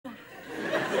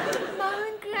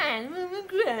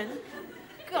darling.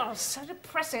 God, so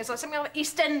depressing. It's like something out of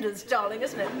EastEnders, darling,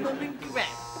 isn't it? Morning Gran.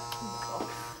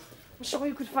 Oh, I'm sure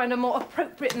you could find a more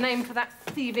appropriate name for that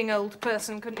thieving old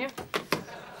person, couldn't you?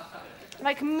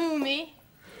 Like Moomy.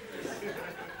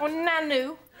 Or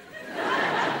Nanu.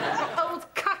 Or Old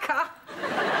Caca.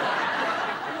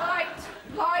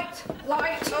 Light,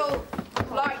 oh,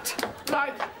 light.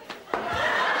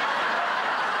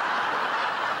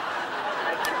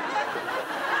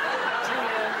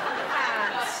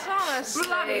 Honestly.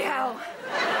 Bloody hell.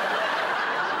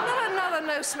 Not another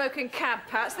no-smoking cab,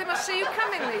 Pats. They must see you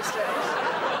coming these days.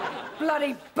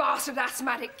 Bloody bastard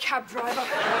asthmatic cab driver.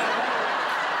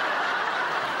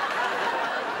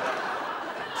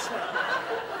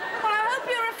 Well, I hope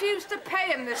you refused to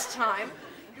pay him this time.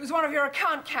 It was one of your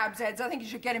account cabs, Eds. I think you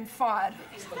should get him fired.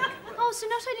 Oh, so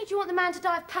not only do you want the man to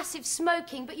die of passive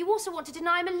smoking, but you also want to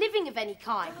deny him a living of any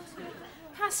kind.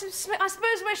 Passive smoking? I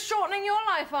suppose we're shortening your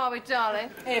life, are we, darling?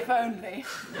 If only.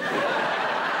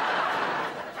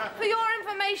 For your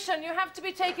information, you have to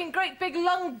be taking great big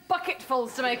lung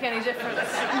bucketfuls to make any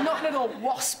difference. Not little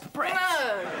wasp breath.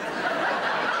 No.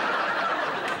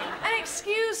 And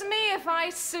excuse me if I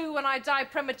sue when I die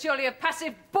prematurely of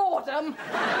passive boredom.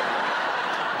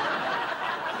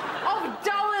 Of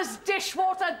Dower's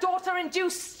dishwater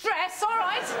daughter-induced stress, all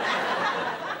right?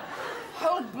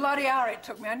 Whole bloody hour it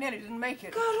took me. I nearly didn't make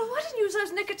it. God, well, why didn't you use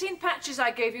those nicotine patches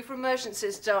I gave you for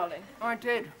emergencies, darling? I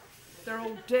did. They're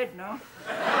all dead now.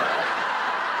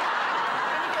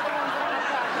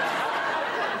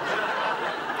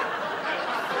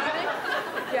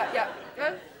 Yeah.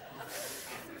 Go.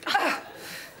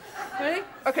 Ready?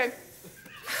 Okay.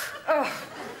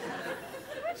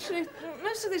 Actually,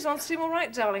 most of these ones seem all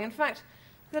right, darling. In fact,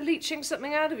 they're leaching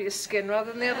something out of your skin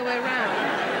rather than the other way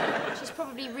around. She's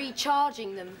probably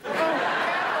recharging them. Oh,